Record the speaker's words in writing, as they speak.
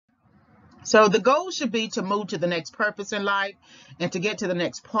So the goal should be to move to the next purpose in life and to get to the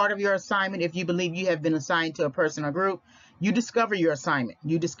next part of your assignment. If you believe you have been assigned to a person or group, you discover your assignment.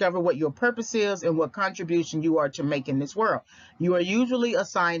 You discover what your purpose is and what contribution you are to make in this world. You are usually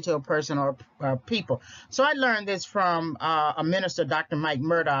assigned to a person or people. So I learned this from a minister, Dr. Mike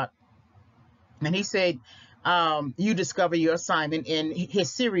Murdoch, and he said, you discover your assignment in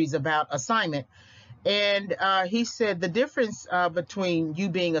his series about assignment. And he said the difference between you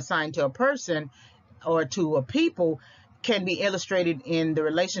being assigned to a person or to a people can be illustrated in the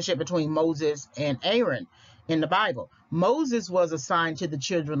relationship between Moses and Aaron in the Bible. Moses was assigned to the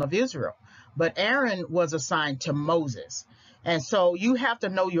children of Israel, but Aaron was assigned to Moses. And so you have to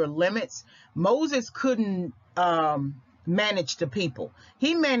know your limits. Moses couldn't manage the people.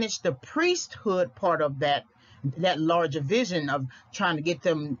 He managed the priesthood part of that larger vision of trying to get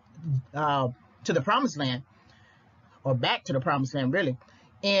them to the promised land, or back to the promised land, really.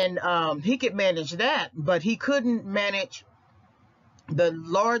 And he could manage that, but he couldn't manage the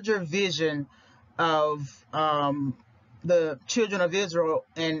larger vision of the children of Israel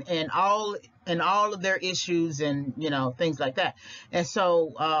and all of their issues and things like that. And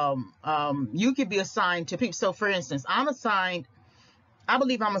so you could be assigned to people. So for instance, I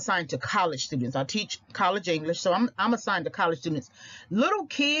believe I'm assigned to college students. I teach college English, so I'm assigned to college students. Little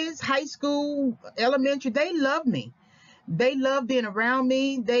kids, high school, elementary, they love me. They love being around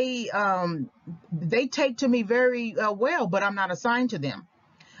me. They take to me very well, but I'm not assigned to them.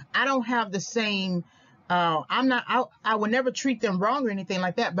 I don't have the same. I would never treat them wrong or anything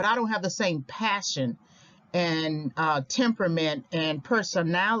like that, but I don't have the same passion and temperament and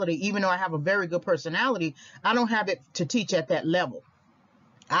personality. Even though I have a very good personality, I don't have it to teach at that level.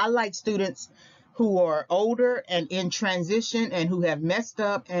 I like students who are older and in transition and who have messed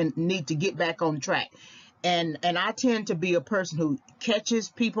up and need to get back on track. And I tend to be a person who catches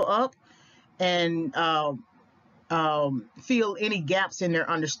people up and feel any gaps in their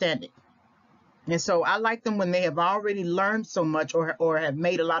understanding. And so I like them when they have already learned so much or have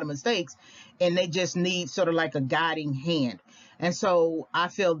made a lot of mistakes and they just need sort of like a guiding hand. And so I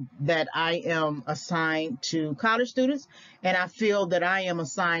feel that I am assigned to college students, and I feel that I am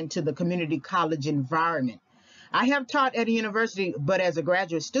assigned to the community college environment. I have taught at a university, but as a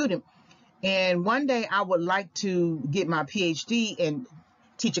graduate student, and one day I would like to get my PhD and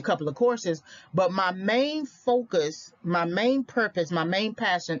teach a couple of courses, but my main focus, my main purpose, my main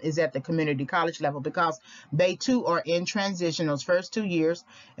passion is at the community college level, because they too are in transition those first 2 years.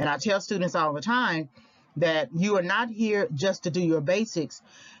 And I tell students all the time that you are not here just to do your basics.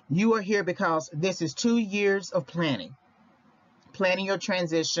 You are here because this is 2 years of planning your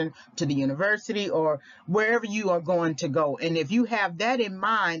transition to the university or wherever you are going to go. And if you have that in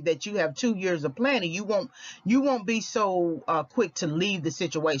mind, that you have 2 years of planning, you won't be so quick to leave the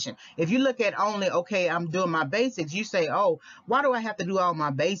situation. If you look at only, okay, I'm doing my basics, you say, oh, why do I have to do all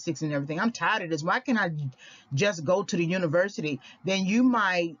my basics and everything? I'm tired of this. Why can't I just go to the university? Then you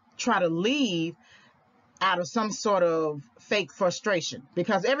might try to leave out of some sort of fake frustration,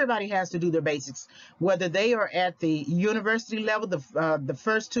 because everybody has to do their basics, whether they are at the university level, the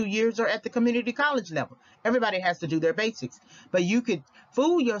first 2 years, or at the community college level. Everybody has to do their basics. But you could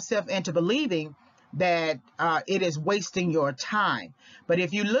fool yourself into believing that it is wasting your time. But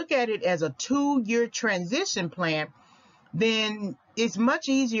if you look at it as a 2-year transition plan, then it's much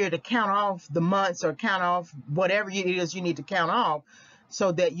easier to count off the months or count off whatever it is you need to count off, so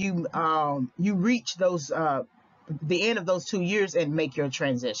that you reach those the end of those 2 years and make your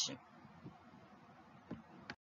transition.